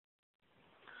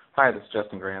Hi, this is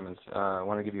Justin Graham. I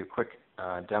want to give you a quick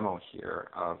demo here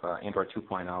of Android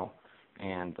 2.0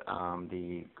 and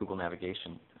the Google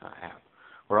Navigation app.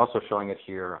 We're also showing it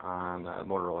here on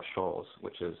Motorola Sholes,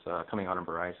 which is coming out on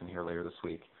Verizon here later this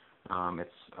week. It's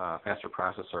a faster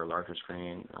processor, larger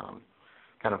screen,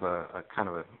 kind of a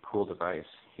cool device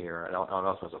here. It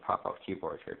also has a pop-out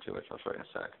keyboard here too, which I'll show you in a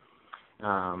sec.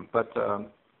 I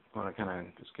want to kind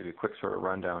of just give you a quick sort of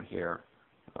rundown here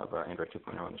of Android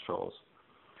 2.0 on the Sholes.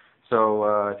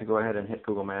 So if you go ahead and hit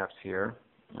Google Maps here,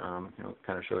 it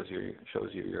kind of shows you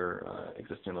your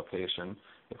existing location.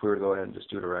 If we were to go ahead and just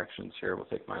do directions here, we'll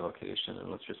take my location and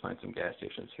let's just find some gas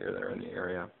stations here that are in the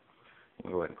area.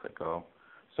 We'll go ahead and click go.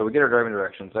 So we get our driving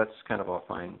directions. That's kind of all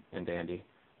fine and dandy.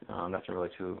 Nothing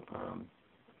really too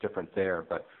different there.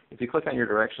 But if you click on your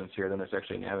directions here, then there's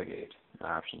actually navigate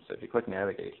options. So if you click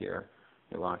navigate here,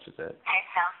 it launches it.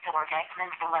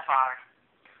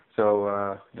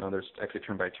 So there's actually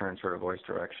turn-by-turn sort of voice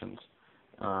directions.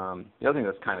 The other thing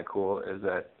that's kind of cool is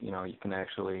that you can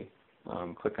actually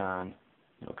click on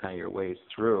kind of your ways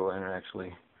through, and it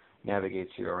actually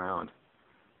navigates you around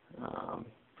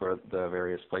for the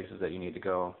various places that you need to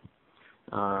go.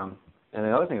 And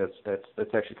the other thing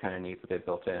that's actually kind of neat that they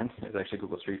built in is actually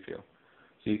Google Street View.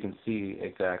 So you can see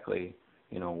exactly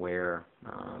where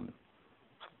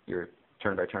your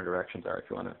turn-by-turn directions are if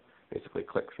you want to basically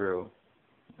click through.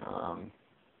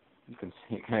 You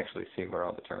can actually see where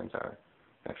all the turns are,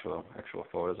 actual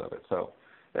photos of it. So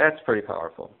that's pretty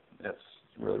powerful. That's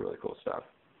really cool stuff.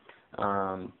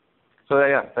 So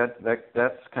yeah,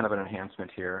 that's kind of an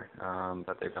enhancement here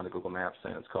that they've done to Google Maps,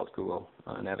 and it's called Google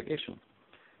Navigation.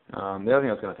 The other thing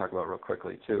I was going to talk about real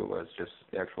quickly too was just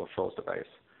the actual Sholes device.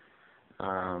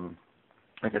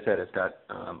 Like I said, it's got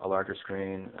a larger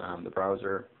screen. The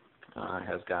browser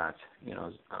has got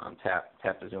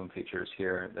tap to zoom features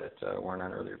here that weren't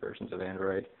on earlier versions of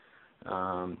Android.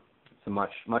 It's a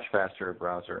much faster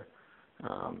browser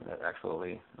that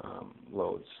actually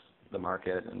loads the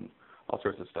market and all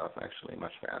sorts of stuff actually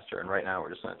much faster. And right now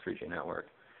we're just on a 3G network,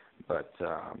 but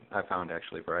I found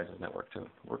actually Verizon's network to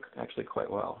work actually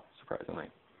quite well, surprisingly.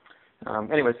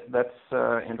 Anyways, that's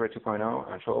Android 2.0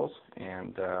 on Sholes,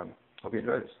 and hope you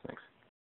enjoyed this. Thanks.